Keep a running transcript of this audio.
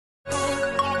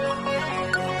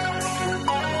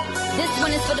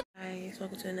Guys,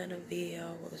 welcome to another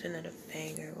video. Welcome to another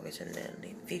banger. Welcome to another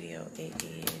video. It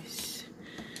is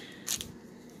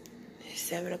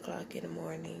 7 o'clock in the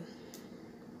morning.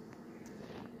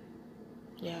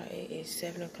 Yeah, it is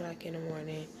 7 o'clock in the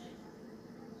morning.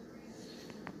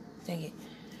 Dang it.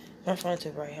 My phone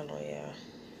too bright. Hold on, y'all.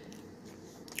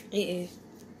 It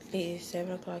is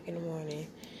 7 o'clock in the morning.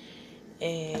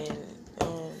 And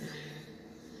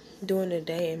doing the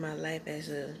day in my life as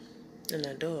an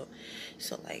adult.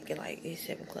 So like it's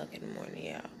 7 o'clock in the morning,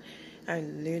 y'all. I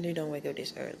literally don't wake up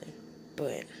this early,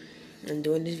 but I'm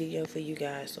doing this video for you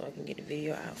guys so I can get the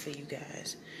video out for you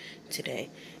guys today.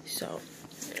 So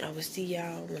I will see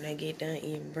y'all when I get done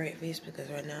eating breakfast, because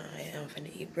right now I am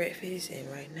finna eat breakfast,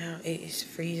 and right now it is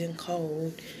freezing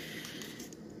cold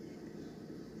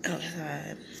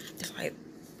outside. It's like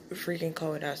freaking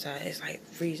cold outside. It's like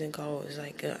freezing cold. It's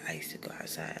like ice to go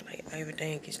outside. Like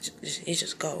everything is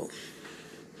just cold.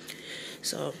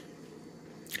 So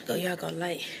y'all go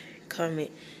like,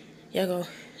 comment. Y'all go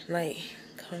like,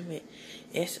 comment,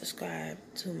 and subscribe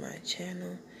to my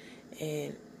channel.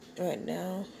 And right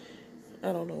now,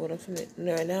 I don't know what I'm finna.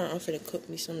 Right now, I'm finna cook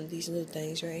me some of these little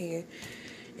things right here,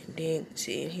 and then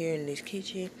sit in here in this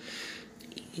kitchen,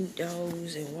 eat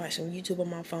those, and watch some YouTube on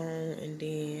my phone, and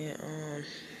then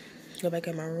go back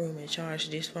in my room and charge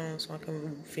this phone so I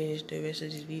can finish the rest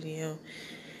of this video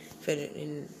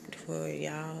for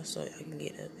y'all, so I can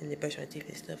get up and brush my teeth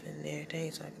and stuff and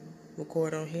everything, so I can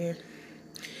record on here.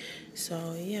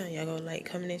 So yeah, y'all go like,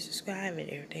 comment, and subscribe, and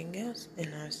everything else,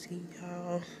 and I'll see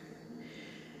y'all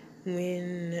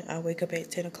when I wake up at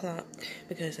 10 o'clock,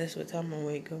 because that's what time I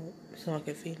wake up, so I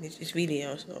can finish this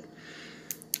video. So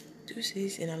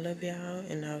deuces, and I love y'all,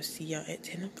 and I'll see y'all at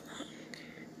 10 o'clock.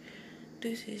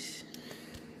 Deuces.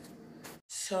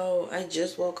 So I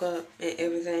just woke up and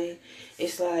everything.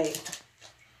 It's like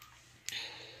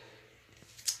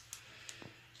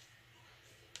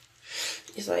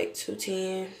it's like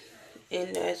 2:10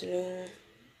 in the afternoon.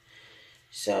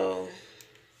 So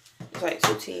it's like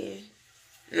 2:10.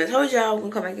 And I told y'all I was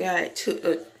gonna come back out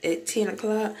at 10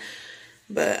 o'clock,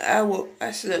 but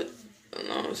I slept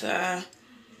alongside.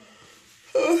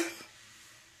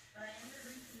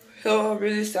 So I'm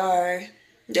really sorry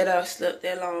that I slept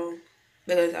that long,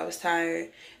 because I was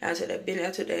tired. I took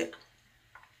that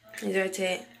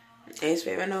Zyrtec and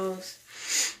sprayed my nose,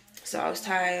 so I was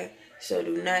tired. So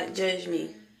do not judge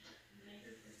me.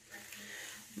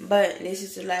 But this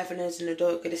is the life as an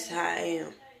adult, because this is how I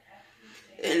am.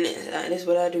 And this is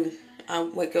what I do. I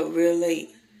wake up real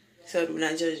late, so do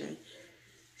not judge me.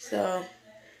 So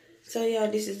yeah,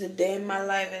 this is the day in my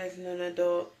life as an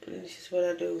adult, and this is what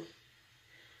I do.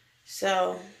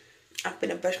 So I'm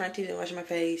finna brush my teeth and wash my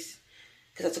face,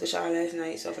 because I took a shower last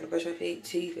night, so I'm finna brush my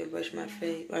teeth and wash my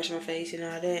face and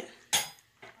all that.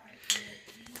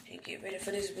 And get ready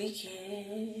for this weekend.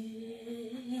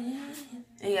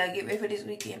 And y'all get ready for this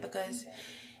weekend, because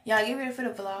y'all get ready for the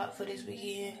vlog for this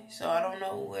weekend. So I don't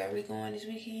know where we going this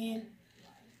weekend.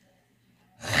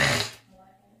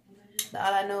 But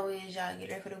all I know is y'all get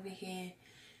ready for the weekend.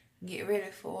 Get ready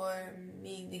for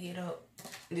me to get up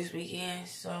this weekend.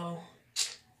 So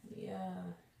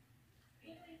yeah.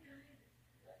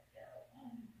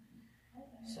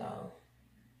 So,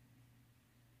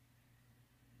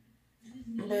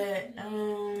 but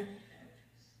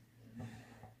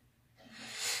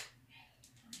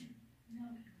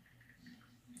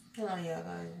hold on, y'all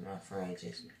guys. My friend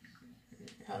just,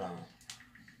 hold on.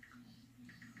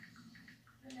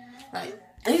 Like,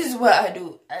 this is what I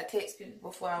do. I text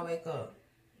people before I wake up.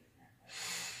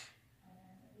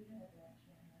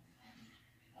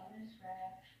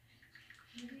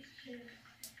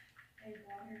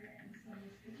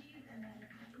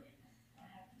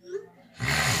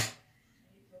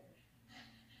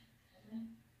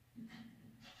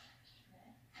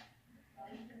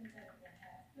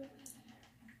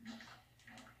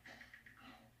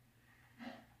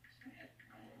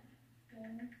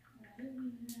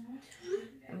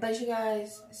 But you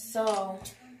guys, so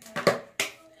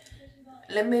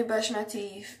let me brush my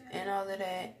teeth and all of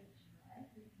that,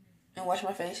 and wash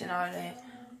my face and all of that.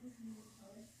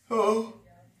 Oh.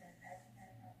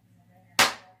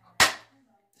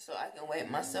 So I can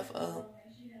wake myself up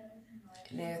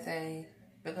and everything,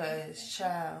 because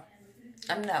child,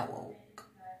 I'm not woke.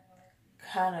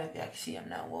 Kind of, y'all can see I'm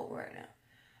not woke right now.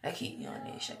 I keep me on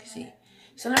this, I can see.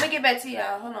 So let me get back to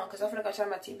y'all. Hold on, because I'm finna go turn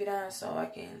my TV down so I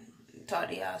can talk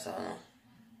to y'all. So hold on.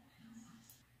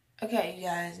 Okay, you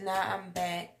guys, now I'm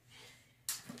back.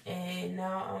 And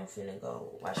now I'm finna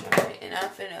go wash my face. And I'm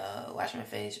finna wash my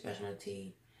face, brush my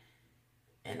teeth,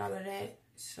 and all of that.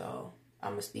 So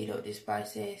I'm gonna speed up this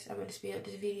process. I'm gonna speed up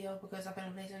this video because I'm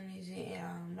gonna play some music and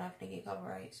I'm not gonna get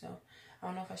copyright. So I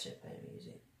don't know if I should play the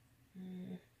music.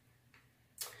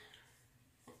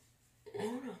 I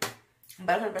don't know.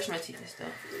 But I'm gonna brush my teeth and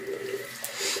stuff.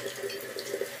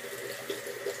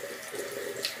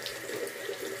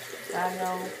 I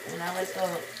know when I wake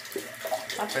up,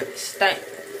 my breath stink.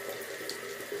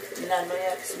 And I know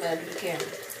y'all can smell through the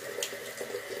camera.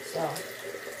 So,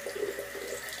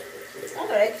 I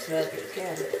know they can smell through the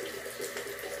camera.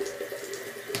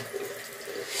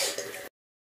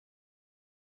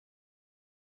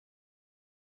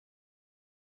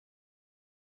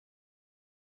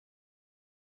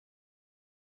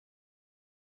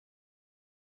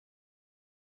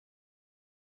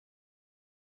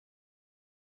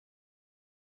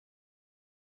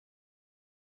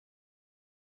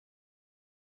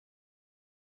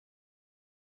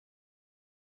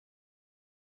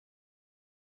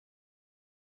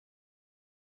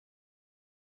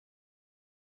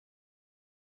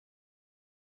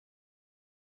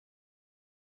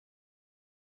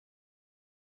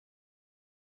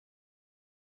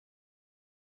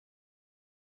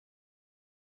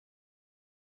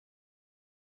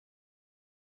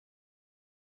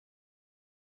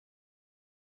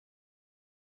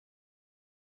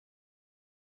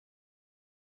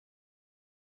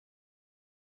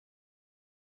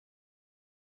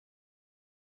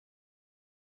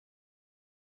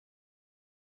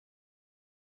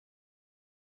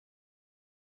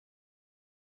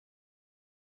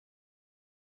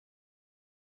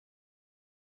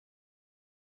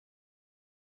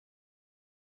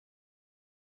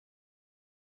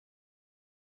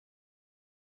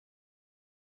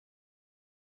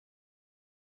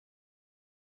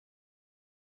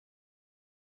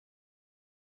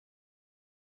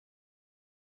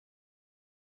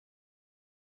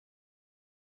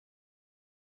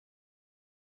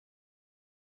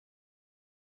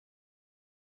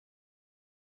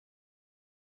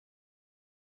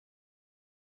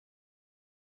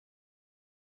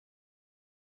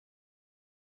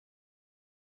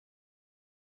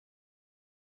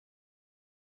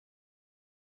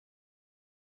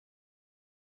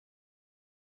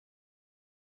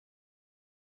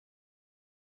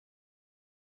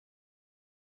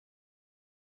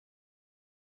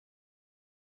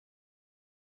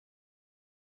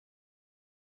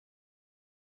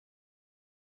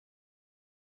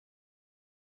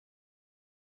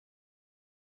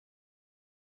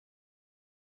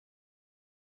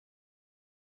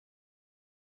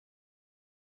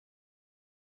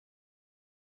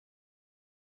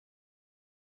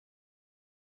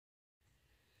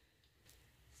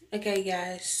 Okay,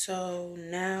 guys, so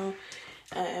now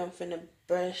I am finna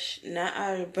brush. Now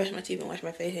I already brushed my teeth and washed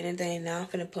my face and anything. Now I'm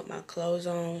finna put my clothes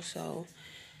on so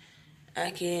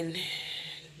I can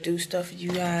do stuff for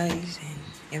you guys and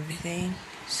everything.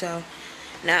 So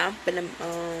now I'm finna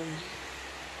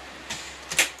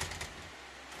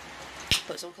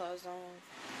put some clothes on.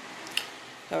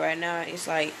 So right now it's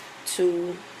like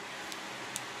 2.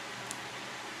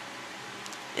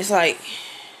 It's like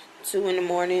 2 in the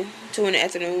morning, 2 in the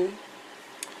afternoon.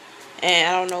 And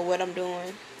I don't know what I'm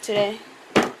doing today.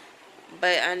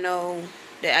 But I know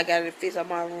that I gotta fix up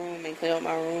my room and clean up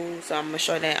my room. So I'm gonna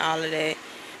show that all of that.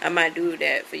 I might do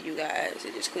that for you guys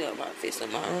to just fix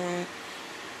up my room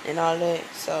and all that.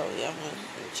 So yeah, I'm gonna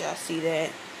let y'all see that.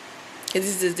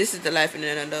 Cause this is the life in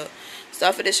an adult. So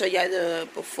I'm gonna show y'all the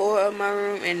before of my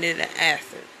room and then the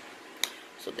after.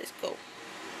 So let's go.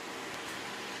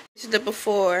 This is the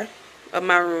before of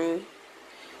my room.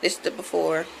 This is the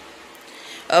before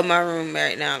of my room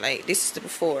right now. Like, this is the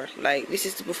before. Like, this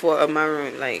is the before of my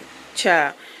room. Like,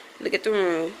 child, look at the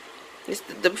room. This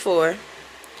is the before.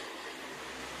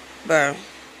 Bro.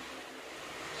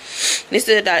 This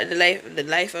is the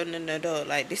life of an adult.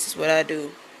 Like, this is what I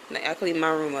do. Like, I clean my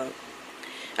room up.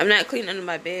 I'm not cleaning under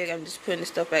my bed. I'm just putting the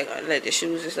stuff back on, like the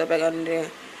shoes and stuff back under there.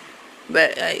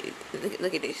 But, like,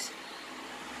 look at this.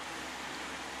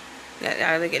 Look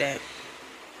at that.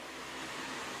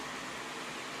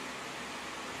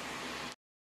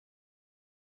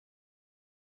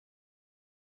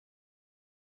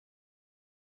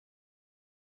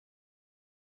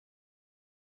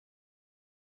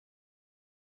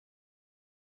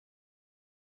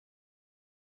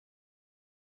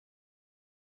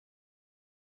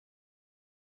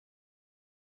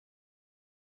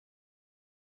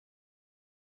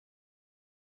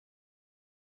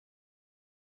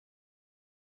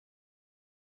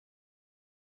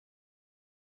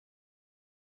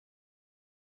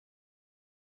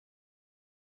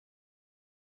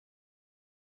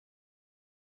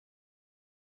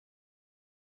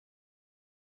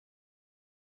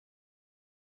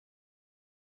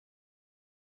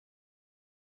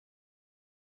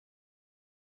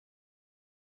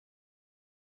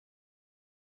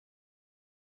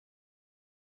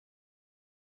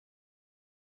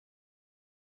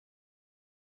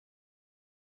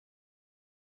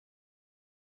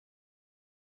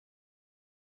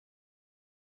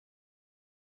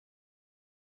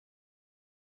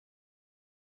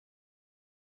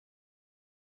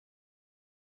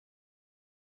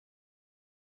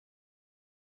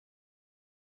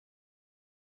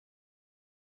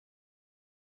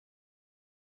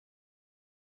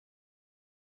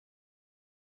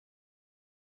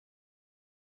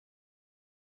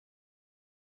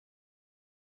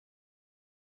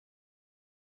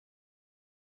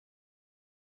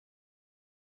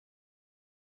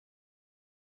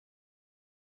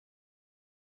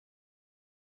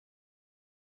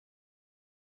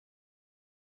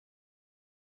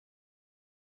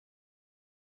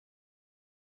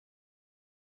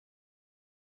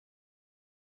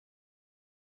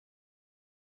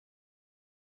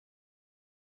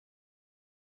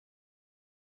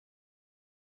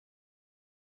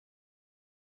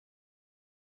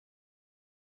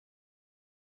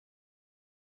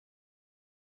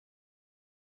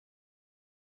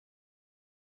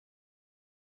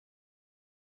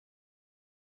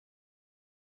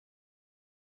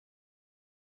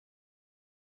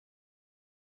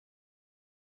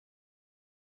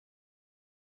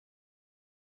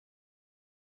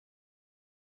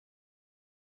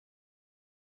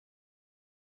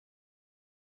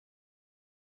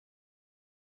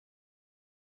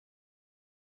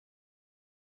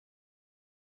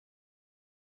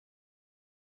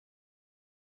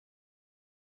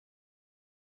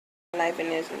 life and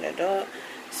as an adult.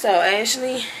 So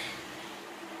actually,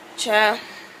 child,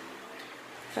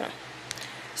 hold on.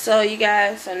 So you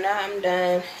guys, so now I'm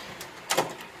done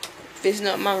fixing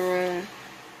up my room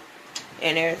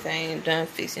and everything. Done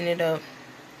fixing it up.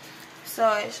 So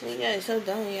actually, yeah, it's so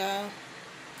done, y'all.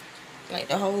 Like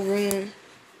the whole room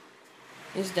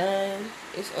is done.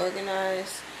 It's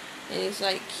organized. And it's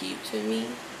like cute to me.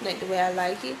 Like the way I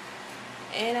like it.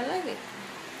 And I like it.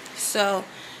 So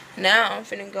now I'm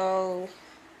finna go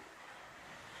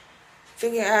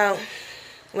figure out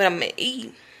what I'm gonna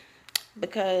eat.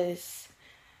 Because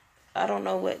I don't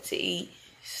know what to eat.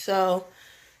 So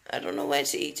I don't know what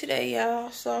to eat today,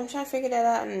 y'all. So I'm trying to figure that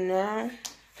out now.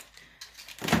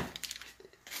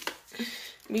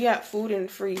 We got food in the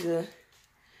freezer.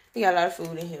 We got a lot of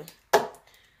food in here.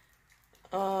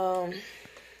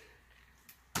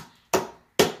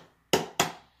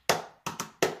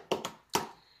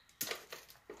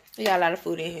 We got a lot of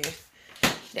food in here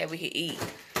that we can eat.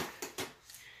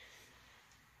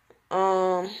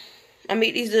 I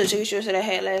made these little chicken strips that I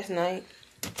had last night.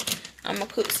 I'm gonna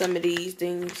cook some of these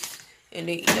things and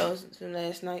then eat those from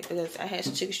last night because I had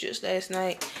some chicken strips last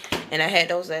night and I had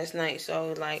those last night.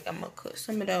 So like I'm gonna cook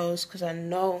some of those because I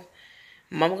know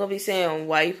Mama gonna be saying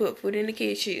why you put food in the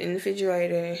kitchen in the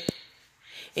refrigerator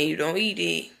and you don't eat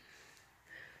it.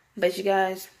 But you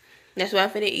guys, that's what I'm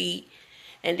finna eat.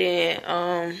 And then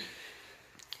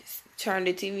turn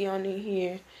the TV on in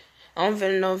here. I don't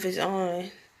even know if it's on.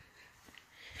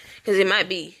 Because it might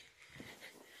be.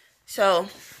 So,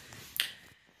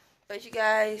 but you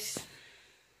guys,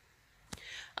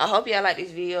 I hope y'all like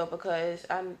this video because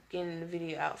I'm getting the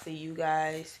video out for you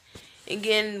guys. And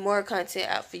getting more content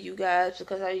out for you guys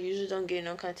because I usually don't get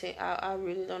no content out. I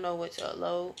really don't know what to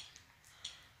upload.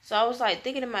 So I was like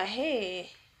thinking in my head.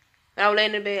 And I was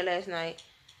laying in bed last night.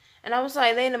 And I was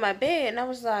like laying in my bed and I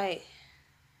was like,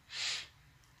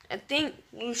 I think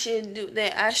you should do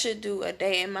that. I should do a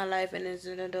day in my life and as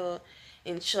an adult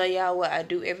and show y'all what I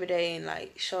do every day and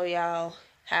like show y'all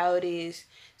how it is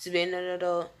to be an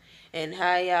adult and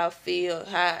how y'all feel,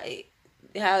 how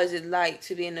is it like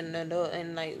to be an adult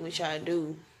and like what y'all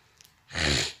do.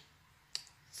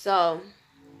 So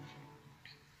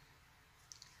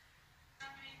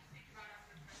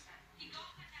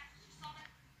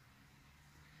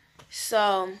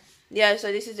yeah,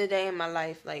 so this is the day in my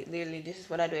life. Like literally this is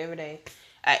what I do every day.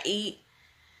 I eat.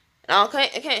 I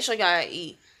can't show y'all I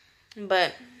eat.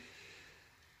 But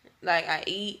like I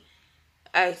eat,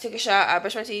 I take a shower, I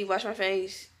brush my teeth, wash my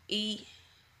face, eat,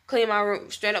 clean my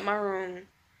room, straight up my room,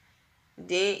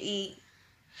 then eat,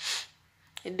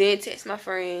 and then text my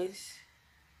friends,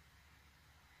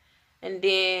 and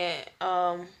then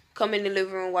come in the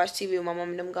living room, watch TV with my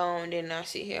mom and them gone, then I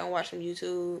sit here and watch some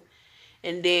YouTube,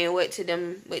 and then wait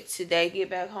till they get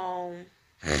back home,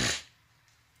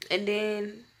 and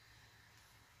then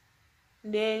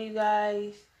you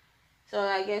guys, so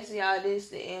I guess y'all, this is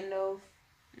the end of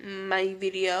my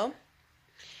video.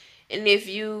 And if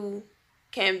you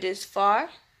came this far,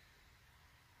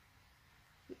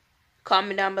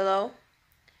 comment down below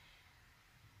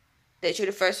that you're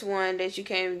the first one that you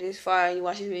came this far and you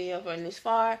watched this video from this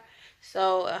far.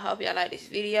 So I hope y'all like this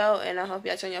video and I hope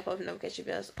y'all turn your post notification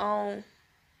bells on.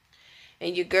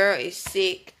 And your girl is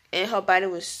sick and her body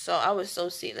was I was so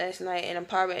sick last night and I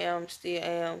probably still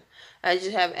am. I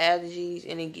just have allergies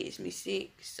and it gets me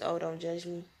sick, so don't judge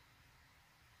me.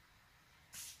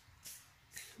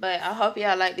 But I hope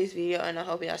y'all like this video and I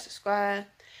hope y'all subscribe.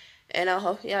 And I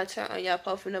hope y'all turn on y'all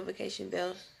post notification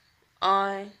bells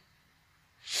on.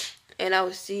 And I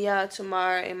will see y'all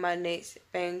tomorrow in my next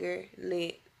banger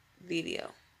lit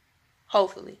video.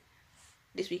 Hopefully.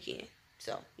 This weekend.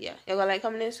 So, yeah. Y'all go like,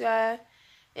 comment, and subscribe.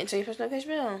 And turn your post notification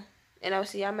bell on. And I will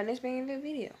see y'all in my next banger lit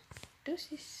video.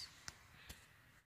 Deuces.